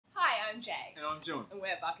I'm John. And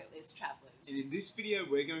we're bucket list travellers. And in this video,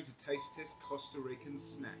 we're going to taste test Costa Rican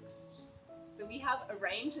snacks. So we have a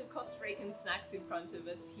range of Costa Rican snacks in front of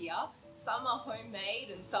us here. Some are homemade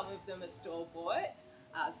and some of them are store-bought.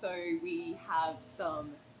 So we have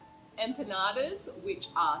some empanadas, which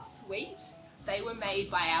are sweet. They were made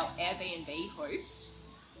by our Airbnb host.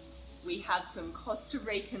 We have some Costa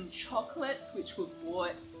Rican chocolates, which were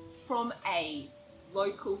bought from a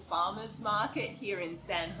local farmers market here in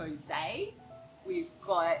San Jose. We've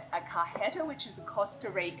got a cajeta, which is a Costa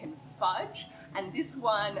Rican fudge, and this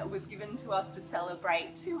one was given to us to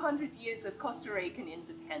celebrate 200 years of Costa Rican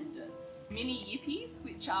independence. Mini Yippies,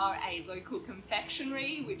 which are a local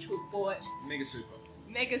confectionery, which were bought Mega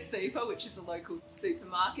Super, which is a local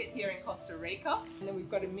supermarket here in Costa Rica. And then we've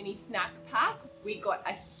got a mini snack pack. We got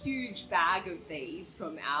a huge bag of these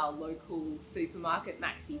from our local supermarket,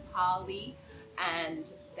 Maxi Parley, and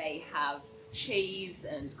they have cheese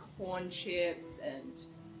and corn chips and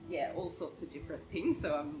yeah, all sorts of different things.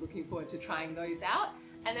 So I'm looking forward to trying those out.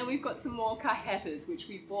 And then we've got some more cajetas, which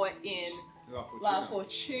we bought in La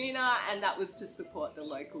Fortuna, and that was to support the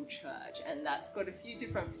local church. And that's got a few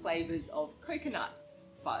different flavors of coconut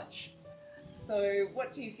fudge. So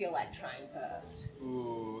what do you feel like trying first?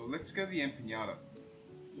 Ooh, let's go the empanada.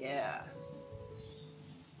 Yeah.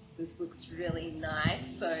 This looks really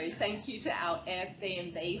nice. So thank you to our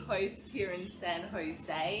Airbnb hosts here in San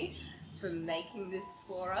Jose for making this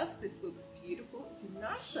for us. This looks beautiful. It's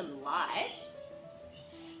nice and light.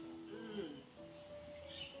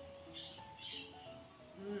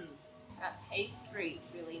 That pastry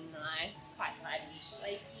is really nice, quite light and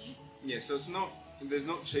flaky. Yeah, so it's not, there's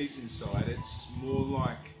not cheese inside, it's more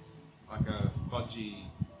like a fudgy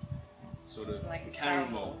sort of like a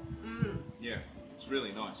caramel. Yeah, it's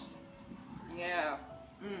really nice. Yeah.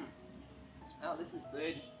 Oh, this is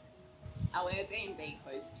good. Our Airbnb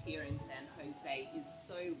host here in San Jose is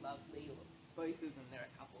so lovely. Both of them, they're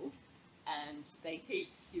a couple. And they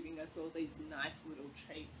keep giving us all these nice little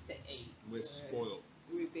treats to eat. We're spoiled.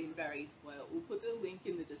 We've been very spoiled. We'll put the link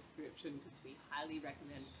in the description because we highly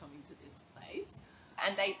recommend coming to this place.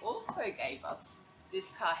 And they also gave us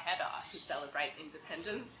this cajeta to celebrate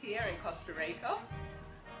independence here in Costa Rica.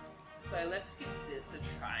 So let's give this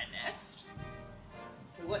a try next.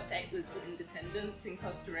 So what date was independence in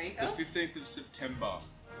Costa Rica? The 15th of September,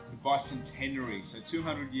 the bicentenary, so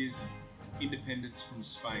 200 years of independence from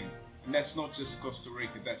Spain. And that's not just Costa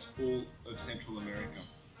Rica, that's all of Central America.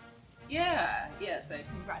 Yeah, so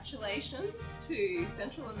congratulations to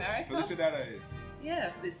Central America. Felicidades.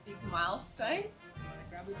 Yeah, for this big milestone. Can I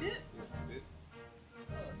grab a bit? Yeah, a bit.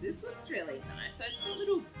 Oh, this looks really nice. So it's got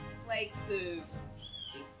little flakes of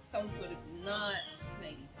some sort of nut,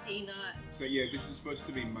 maybe peanut. So yeah, this is supposed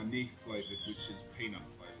to be maní flavoured, which is peanut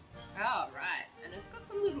flavoured. Oh, right. And it's got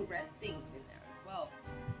some little red things in there as well.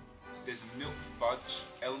 There's a milk fudge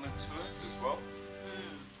element to it as well.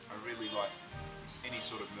 I really like any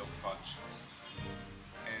sort of milk fudge.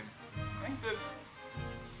 And I think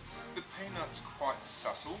the peanut's quite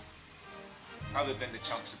subtle, other than the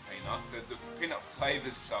chunks of peanut. The peanut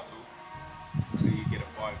flavour's subtle until you get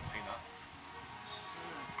a bite of peanut.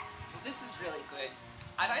 This is really good.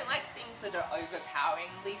 I don't like things that are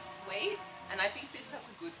overpoweringly sweet, and I think this has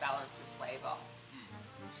a good balance of flavour.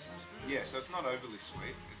 Yeah, so it's not overly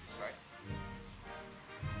sweet, as you say.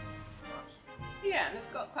 Nice. Yeah, and it's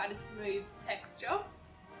got quite a smooth texture.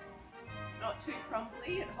 Not too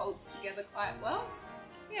crumbly, it holds together quite well.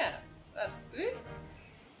 Yeah, so that's good.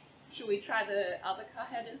 Should we try the other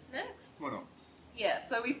cajetas next? Why not? Yeah,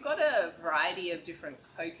 so we've got a variety of different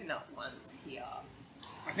coconut ones here.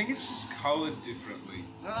 I think it's just coloured differently.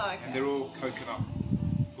 Oh, okay. And they're all coconut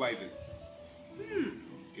flavoured.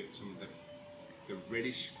 Get some of the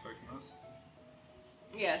reddish coconut.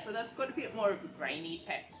 Yeah, so that's got a bit more of a grainy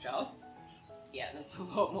texture. Yeah, that's a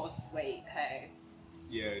lot more sweet, hey?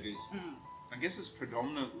 Yeah, it is. I guess it's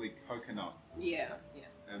predominantly coconut. Yeah.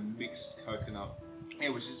 And mixed coconut. Yeah,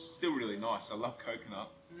 which is still really nice. I love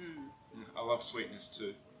coconut. I love sweetness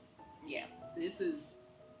too. Yeah, this is...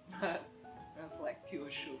 That's like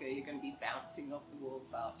pure sugar. You're going to be bouncing off the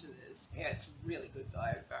walls after this. Yeah, it's really good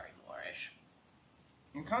though. Very Moorish.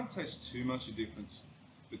 You can't taste too much of difference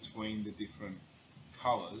between the different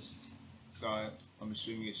colours. So I'm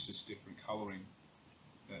assuming it's just different colouring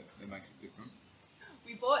that makes it different.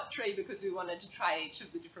 We bought 3 because we wanted to try each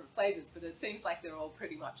of the different flavours, but it seems like they're all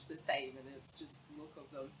pretty much the same and it's just the look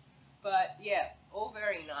of them. But yeah, all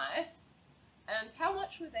very nice. And how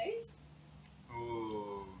much were these?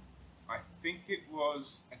 Oh, I think it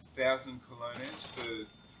was 1,000 colones for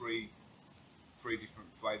three different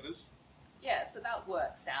flavours. Yeah, so that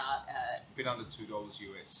works out at a bit under $2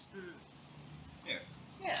 US. Yeah.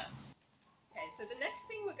 Yeah. Okay, so the next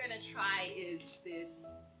thing we're going to try is this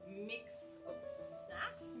mix of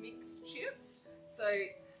snacks, mixed chips. So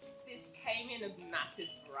this came in a massive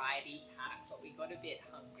variety pack, but we got a bit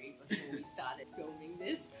hungry before we started filming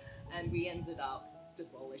this, and we ended up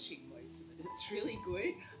demolishing most of it. It's really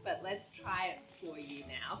good, but let's try it for you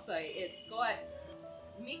now. So it's got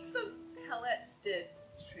mix of pellets de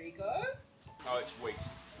trigo. Oh, it's wheat.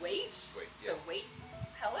 Wheat? Wheat, So yeah. wheat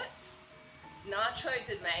pellets. Nacho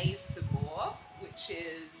de maize sabor, which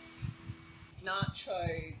is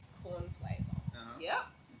nacho's corn flavour. Uh-huh. Yep.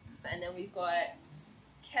 And then we've got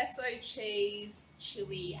queso cheese,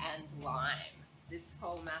 chili and lime. This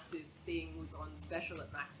whole massive thing was on special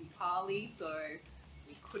at Maxi Parley, so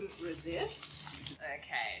we couldn't resist.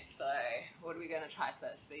 Okay, so what are we going to try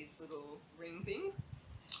first? These little ring things?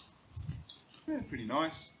 Yeah, pretty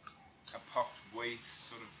nice. A puffed wheat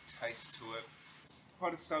sort of taste to it. It's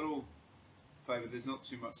quite a subtle flavour. There's not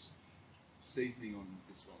too much seasoning on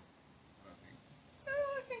this one, I don't think.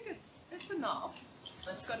 Oh, I think it's enough.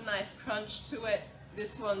 It's got a nice crunch to it.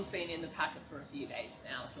 This one's been in the packet for a few days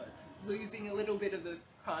now, so it's losing a little bit of the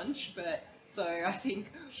crunch, but so I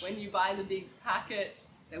think when you buy the big packets,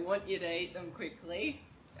 they want you to eat them quickly,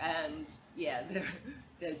 and yeah,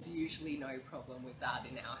 there's usually no problem with that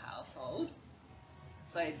in our household.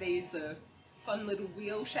 So these are fun little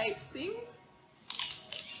wheel-shaped things.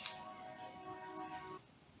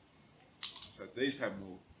 So these have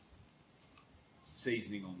more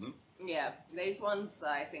seasoning on them. Yeah, these ones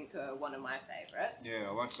I think are one of my favourites. Yeah,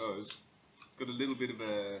 I like those. It's got a little bit of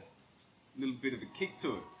a kick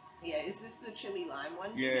to it. Yeah, is this the chili lime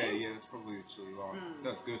one? Yeah, yeah, that's probably the chili lime.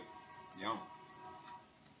 That's good. Yum.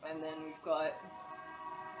 And then we've got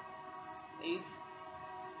these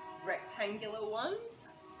rectangular ones.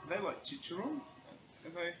 Are they like chicharron?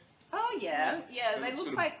 Are they? Oh yeah, yeah, they look sort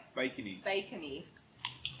of like bacony. bacony.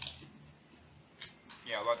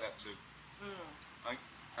 Yeah, I like that too.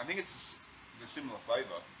 I think it's the similar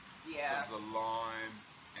flavour. Yeah. Sort of the lime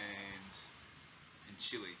and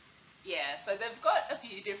chili. Yeah, so they've got a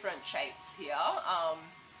few different shapes here,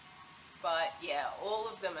 but yeah, all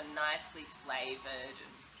of them are nicely flavoured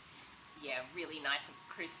and yeah, really nice and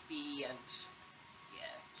crispy and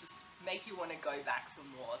yeah, just make you want to go back for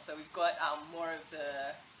more. So we've got more of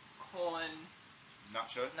the corn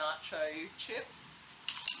nacho chips.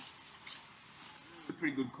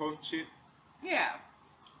 Pretty good corn chip. Yeah,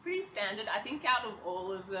 pretty standard. I think out of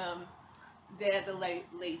all of them, they're the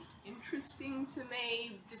least interesting to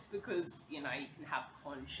me, just because, you know, you can have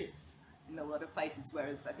corn chips in a lot of places,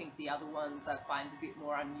 whereas I think the other ones I find a bit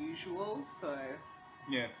more unusual, so...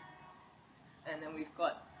 Yeah. And then we've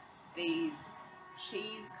got these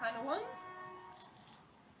cheese kind of ones.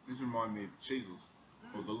 These remind me of cheesels,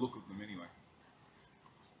 or the look of them anyway.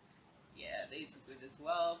 Yeah, these are good as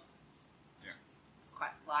well. Yeah.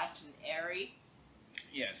 Quite light and airy.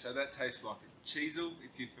 Yeah, so that tastes like a cheesel,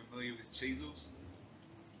 if you're familiar with cheesels.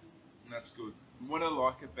 And that's good. And what I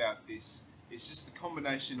like about this is just the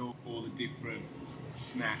combination of all the different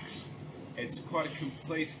snacks. It's quite a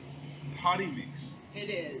complete party mix. It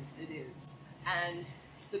is. And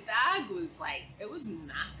the bag was like, it was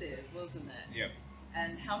massive, wasn't it? Yep.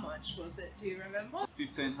 And how much was it, do you remember?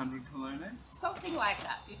 1,500 colones. Something like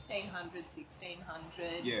that, 1,500,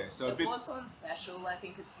 1,600. Yeah, so it was on special. I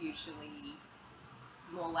think it's usually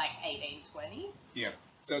more like 18-20. Yeah,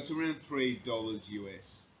 so it's around $3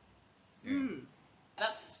 US. Yeah.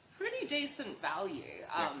 That's pretty decent value.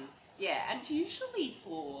 Yeah, and usually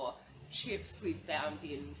for chips we've found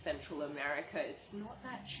in Central America, it's not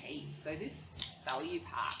that cheap. So this value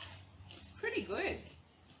pack, it's pretty good.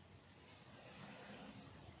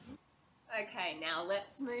 Okay, now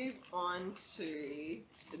let's move on to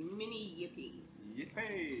the mini yippee.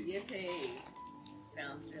 Yippee! Yippee!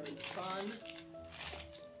 Sounds really fun.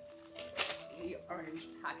 The orange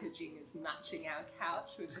packaging is matching our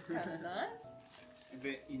couch, which is kind of nice.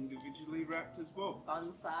 They're individually wrapped as well.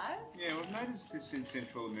 Fun size. Yeah, I've noticed this in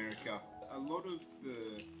Central America. A lot of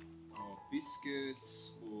the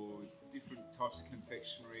biscuits or different types of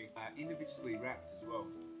confectionery are individually wrapped as well,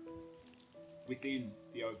 within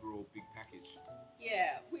the overall big package.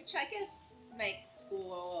 Yeah, which I guess makes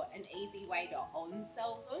for an easy way to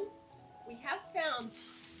on-sell them. We have found,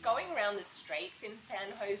 going around the streets in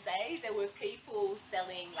San Jose, there were people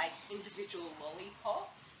selling like individual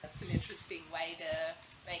lollipops. That's an interesting way to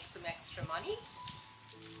make some extra money.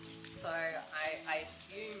 So I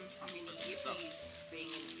assume mini yippies being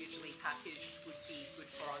individually packaged would be good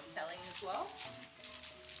for on-selling as well.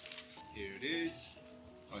 Here it is.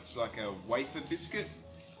 Oh, it's like a wafer biscuit,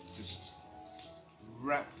 just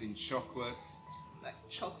wrapped in chocolate. Like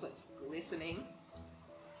chocolate's glistening.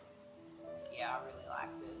 Yeah, I really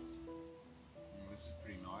like this. This is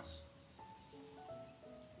pretty nice.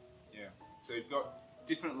 Yeah, so you've got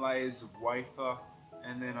different layers of wafer,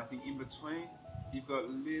 and then I think in between you've got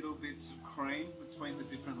little bits of cream between the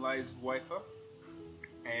different layers of wafer,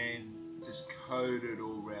 and just coated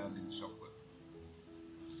all round in chocolate.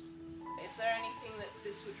 Is there anything that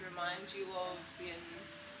this would remind you of in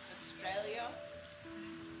Australia?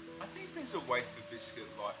 I think there's a wafer biscuit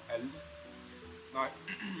like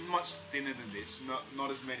much thinner than this,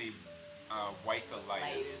 not as many wafer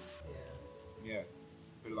layers. Yeah,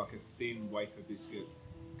 but like a thin wafer biscuit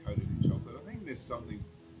coated in chocolate. I think there's something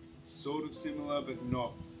sort of similar, but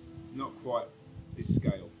not quite this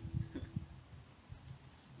scale.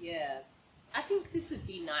 Yeah, I think this would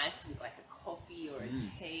be nice with like a coffee or a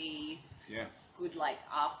tea. Yeah. It's good like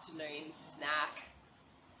afternoon snack.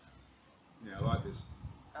 Yeah, I like this.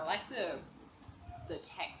 I like the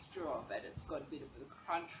texture of it. It's got a bit of a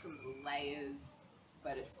crunch from the layers,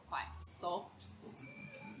 but it's quite soft.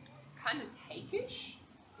 It's kind of cakeish,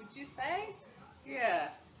 would you say?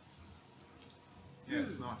 Yeah. Yeah,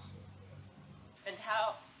 it's nice. And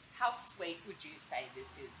how sweet would you say this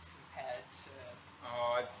is compared to?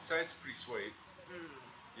 Oh, I'd say it's pretty sweet.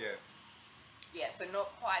 Yeah. Yeah, so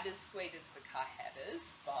not quite as sweet as the cajetas,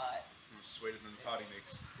 but Sweeter than the party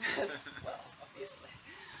mix. well, obviously.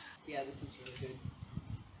 Yeah, this is really good.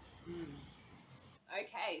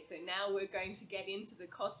 Okay, so now we're going to get into the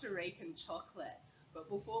Costa Rican chocolate. But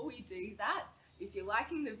before we do that, if you're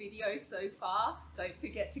liking the video so far, don't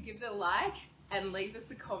forget to give it a like and leave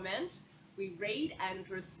us a comment. We read and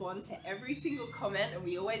respond to every single comment, and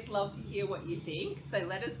we always love to hear what you think, so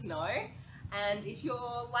let us know. And if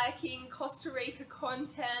you're liking Costa Rica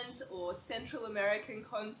content or Central American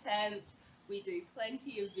content, we do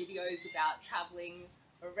plenty of videos about traveling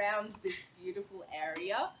around this beautiful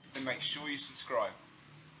area. And make sure you subscribe.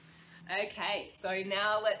 Okay, so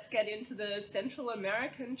now let's get into the Central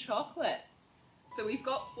American chocolate. So we've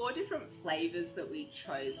got 4 different flavors that we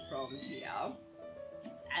chose from here.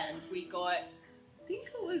 And we got, I think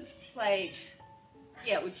it was like,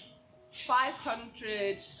 yeah, it was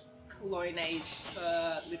 500 colones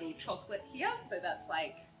per little chocolate here. So that's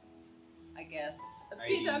like, I guess, a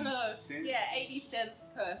bit under, yeah, 80 cents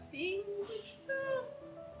per thing, which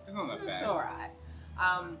it's not that bad. It's alright.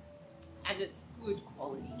 And it's good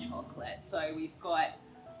quality chocolate. So we've got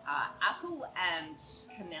apple and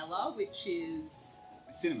canela, which is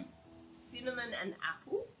cinnamon and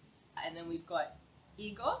apple. And then we've got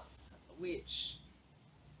higos, which,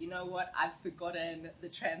 you know what, I've forgotten the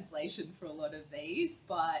translation for a lot of these,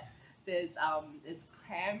 but there's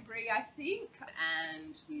cranberry, I think,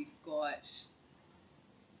 and we've got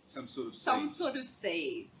some sort of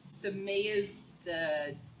seeds. Semillas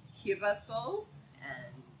de girasol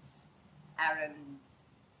and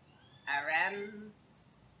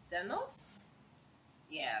arándanos.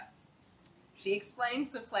 Yeah. She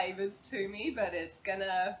explained the flavors to me, but it's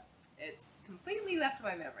completely left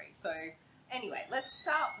my memory. So anyway, let's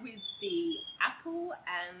start with the apple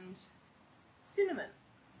and cinnamon.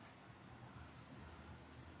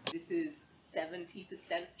 This is 70%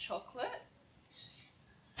 chocolate,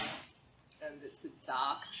 and it's a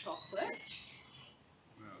dark chocolate.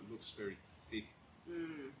 Wow, it looks very thick.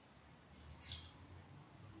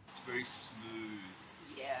 It's very smooth.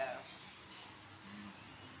 Yeah.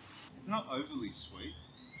 It's not overly sweet.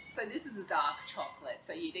 So this is a dark chocolate,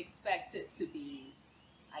 so you'd expect it to be,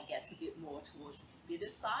 I guess, a bit more towards the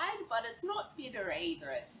bitter side, but it's not bitter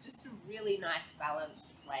either. It's just a really nice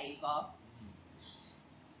balanced flavour.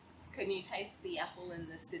 Can you taste the apple and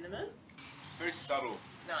the cinnamon? It's very subtle.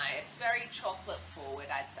 No, it's very chocolate forward,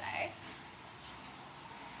 I'd say.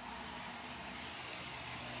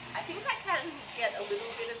 I think I can get a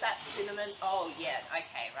little bit of that cinnamon. Oh yeah,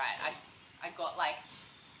 okay, right. I got like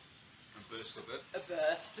a burst of it. A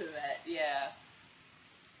burst of it, yeah.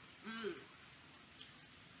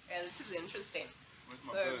 Yeah, this is interesting. Where's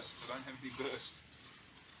my burst? I don't have any burst.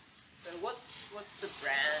 So what's the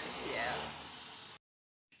brand here?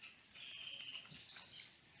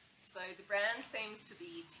 So the brand seems to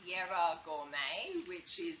be Tierra Gourmet,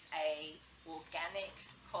 which is a organic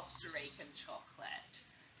Costa Rican chocolate.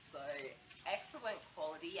 So excellent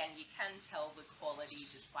quality, and you can tell the quality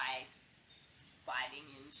just by biting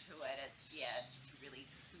into it. It's, yeah, just really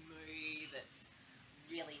smooth. It's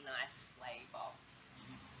really nice flavour.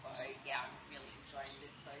 So yeah, I'm really enjoying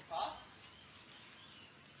this so far.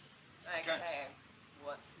 Okay,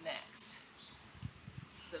 what's next?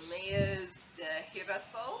 Semillas de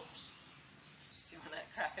girasol. Do you want to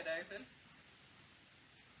crack it open?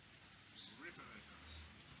 Rip it open.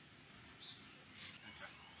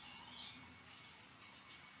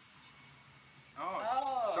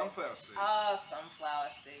 Sunflower seeds. Oh, sunflower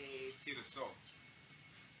seeds. Hit us all.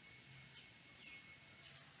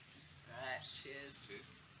 Right, cheers. Cheers.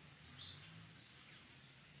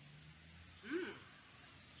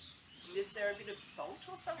 Is there a bit of salt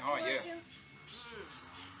or something? Oh, yeah. like this?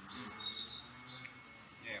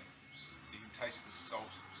 Yeah. You can taste the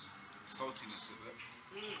saltiness of it.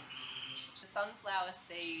 The sunflower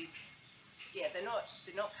seeds, yeah, they're not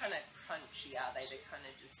kind of crunchy, are they? They're kind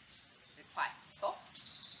of they're quite soft.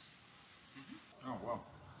 Oh, wow.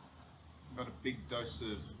 Got a big dose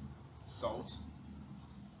of salt.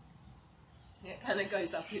 Yeah, it kind of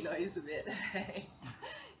goes up your nose a bit.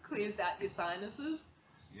 Clears out your sinuses.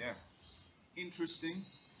 Yeah. Interesting.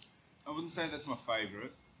 I wouldn't say that's my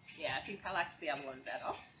favourite. Yeah, I think I like the other one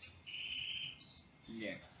better.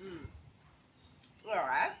 Yeah.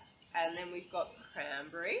 Alright, and then we've got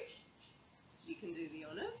cranberry. You can do the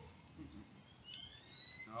honours.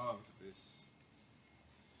 Oh, look at this.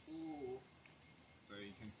 Ooh. So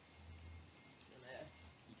you can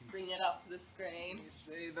Bring it up to the screen. You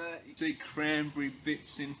see that? You see cranberry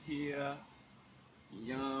bits in here.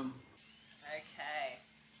 Yum. Okay.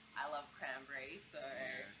 I love cranberry, so...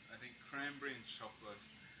 Yeah, I think cranberry and chocolate.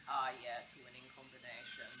 Oh yeah, it's a winning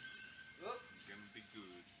combination. Oop. It's gonna be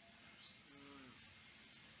good.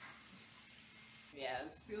 Yeah,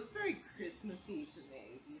 this feels very Christmassy to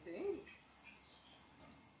me, do you think?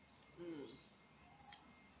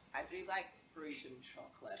 I do like fruit and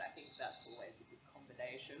chocolate. I think that's always a good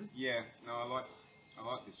combination. Yeah, no, I like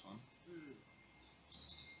this one.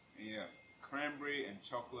 Yeah, cranberry and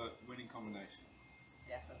chocolate, winning combination.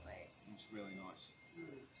 Definitely. It's really nice.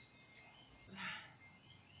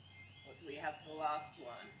 What do we have for the last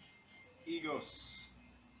one? Igos.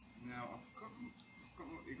 Now, I've forgotten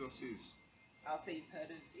what Igos is. Oh, so you've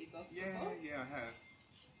heard of Igos Yeah, before? yeah, I have.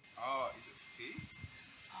 Oh, is it fig?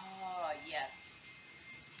 Oh, yes.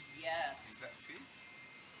 Yes. Is that fig?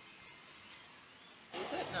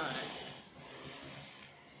 Is it? No.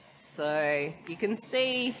 So you can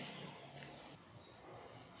see,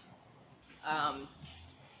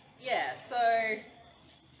 yeah, so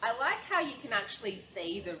I like how you can actually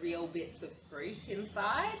see the real bits of fruit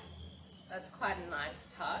inside. That's quite a nice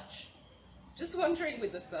touch. Just wondering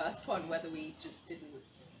with the first one whether we just didn't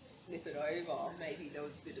snip it over. Maybe there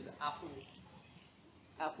was a bit of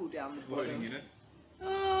apple down the bottom. Floating in it.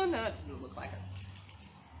 Oh, no, it didn't look like it.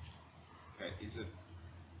 Okay, is it?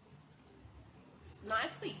 It's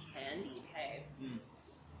nicely candied, hey?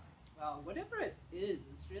 Well, whatever it is,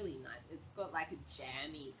 it's really nice. It's got like a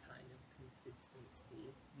jammy kind of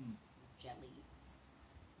consistency. Jelly.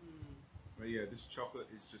 But yeah, this chocolate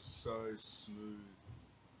is just so smooth.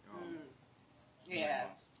 Really Yeah.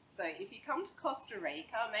 nice. So if you come to Costa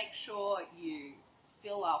Rica, make sure you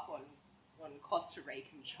fill up on Costa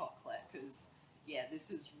Rican chocolate because, yeah, this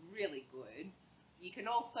is really good. You can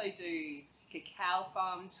also do cacao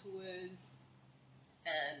farm tours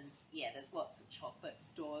and, yeah, there's lots of chocolate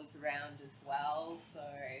stores around as well. So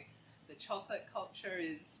the chocolate culture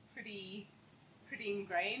is pretty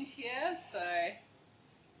ingrained here. So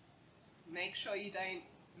make sure you don't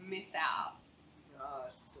miss out. Oh,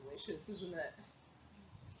 it's delicious, isn't it?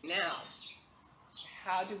 Now,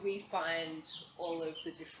 how do we find all of the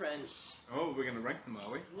different... Oh, we're going to rank them,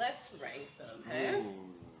 are we? Let's rank them, hey? Ooh.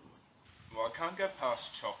 Well, I can't go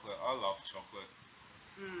past chocolate. I love chocolate.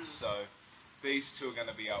 So these two are going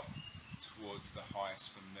to be up towards the highest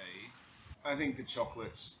for me. I think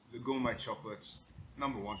the gourmet chocolates,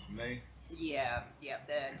 number one for me. Yeah,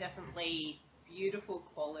 they're definitely beautiful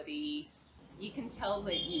quality. You can tell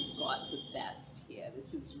that you've got the best here.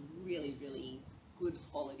 This is really, really good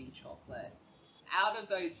quality chocolate. Out of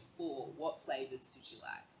those four, what flavours did you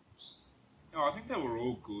like? Oh, I think they were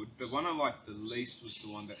all good. The one I liked the least was the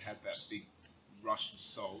one that had that big rush of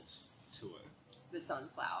salt to it. The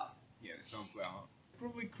sunflower. Yeah, the sunflower.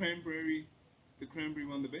 Probably cranberry. The cranberry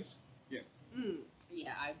one the best. Yeah.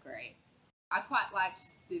 Yeah, I agree. I quite liked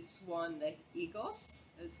this one, the Igos,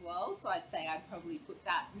 as well. So I'd say I'd probably put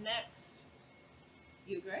that next.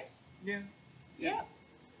 You agree? Yeah. Yeah.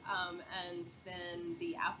 And then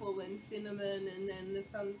the apple and cinnamon, and then the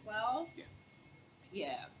sunflower. Yeah.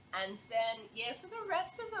 Yeah. And then, yeah, for the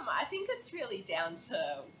rest of them, I think it's really down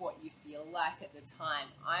to what you feel like at the time.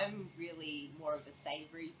 I'm really more of a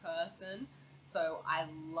savoury person, so I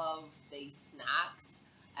love these snacks.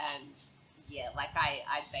 And, yeah, like I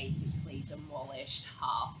basically demolished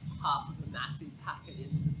half of a massive packet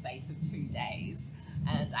in the space of 2 days.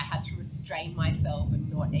 And I had to restrain myself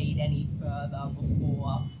and not eat any further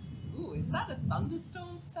before... Ooh, is that a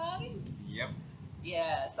thunderstorm starting? Yep.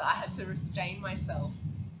 Yeah, so I had to restrain myself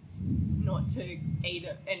not not to eat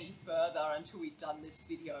it any further until we'd done this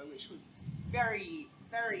video, which was very,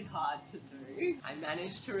 very hard to do. I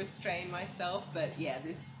managed to restrain myself, but yeah,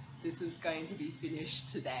 this is going to be finished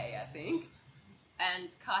today, I think. And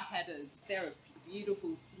cajetas, they're a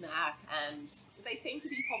beautiful snack, and they seem to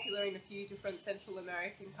be popular in a few different Central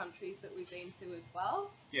American countries that we've been to as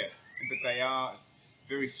well. Yeah, but they are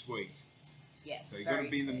very sweet. Yes, so you've got to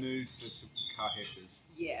be in the mood for some cajetas.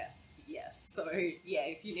 Yes, yes. So yeah,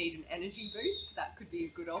 if you need an energy boost, that could be a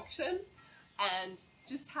good option. And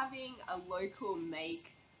just having a local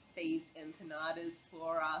make these empanadas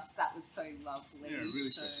for us, that was so lovely. Yeah,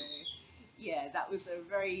 really special. Yeah, that was a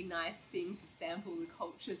very nice thing to sample the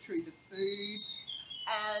culture through the food.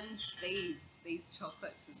 And these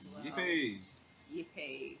chocolates as well. Yippee!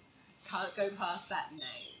 Yippee. Can't go past that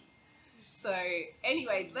name. So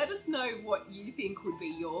anyway, let us know what you think would be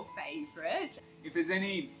your favourite. If there's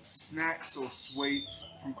any snacks or sweets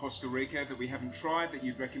from Costa Rica that we haven't tried that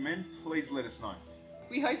you'd recommend, please let us know.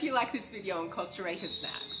 We hope you like this video on Costa Rica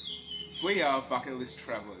snacks. We are Bucket List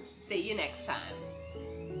Travellers. See you next time.